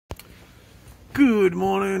Good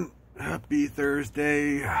morning, happy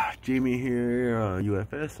Thursday. Jamie here,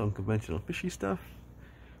 UFS, unconventional fishy stuff.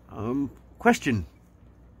 Question.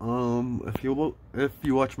 If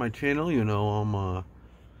you watch my channel, you know I'm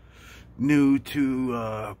new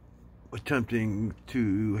to attempting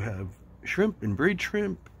to have shrimp and breed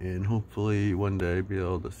shrimp, and hopefully one day be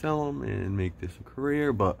able to sell them and make this a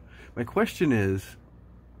career. But my question is,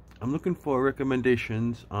 I'm looking for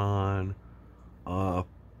recommendations on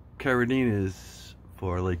Caradinas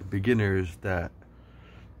for like beginners that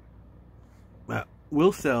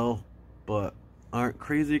will sell but aren't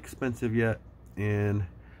crazy expensive yet, and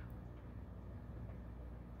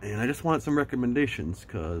I just want some recommendations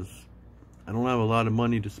because I don't have a lot of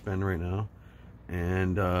money to spend right now,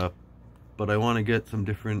 and but I want to get some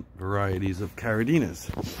different varieties of Caradinas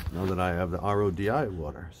now that I have the RODI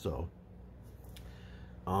water. So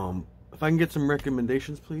if I can get some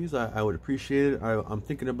recommendations, please, I would appreciate it. I'm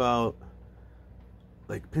thinking about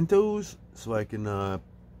like pintos, so I can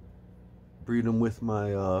breed them with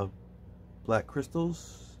my black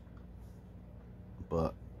crystals,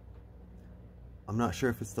 but I'm not sure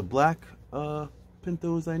if it's the black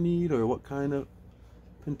pintos I need or what kind of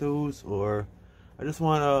pintos, or I just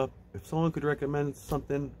want to, if someone could recommend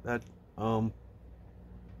something that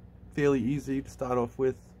fairly easy to start off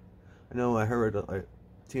with. I know I heard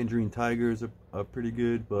tangerine tigers are pretty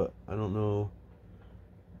good, but I don't know.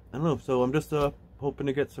 So I'm just hoping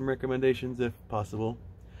to get some recommendations if possible.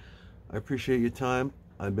 I appreciate your time.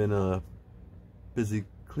 I've been busy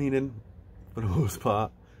cleaning for the most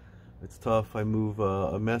part. It's tough. I move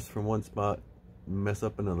a mess from one spot, mess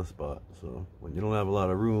up another spot. So when you don't have a lot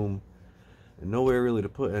of room and nowhere really to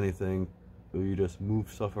put anything, you just move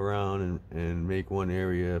stuff around and make one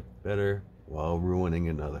area better while ruining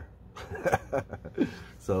another.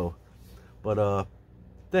 So, but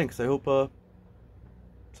thanks. I hope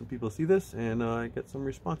some people see this and I get some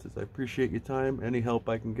responses. I appreciate your time. Any help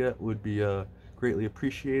I can get would be greatly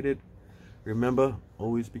appreciated. Remember,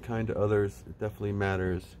 always be kind to others. It definitely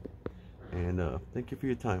matters. And thank you for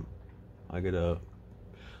your time. I gotta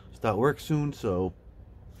start work soon, so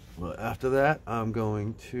after that I'm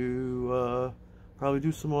going to probably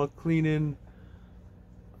do some more cleaning.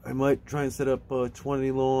 I might try and set up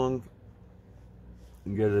 20 long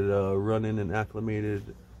and get it running and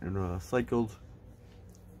acclimated and cycled.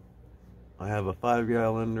 I have a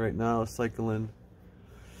 5-gallon right now cycling.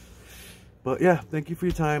 But yeah, thank you for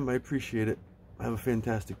your time. I appreciate it. Have a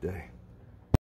fantastic day.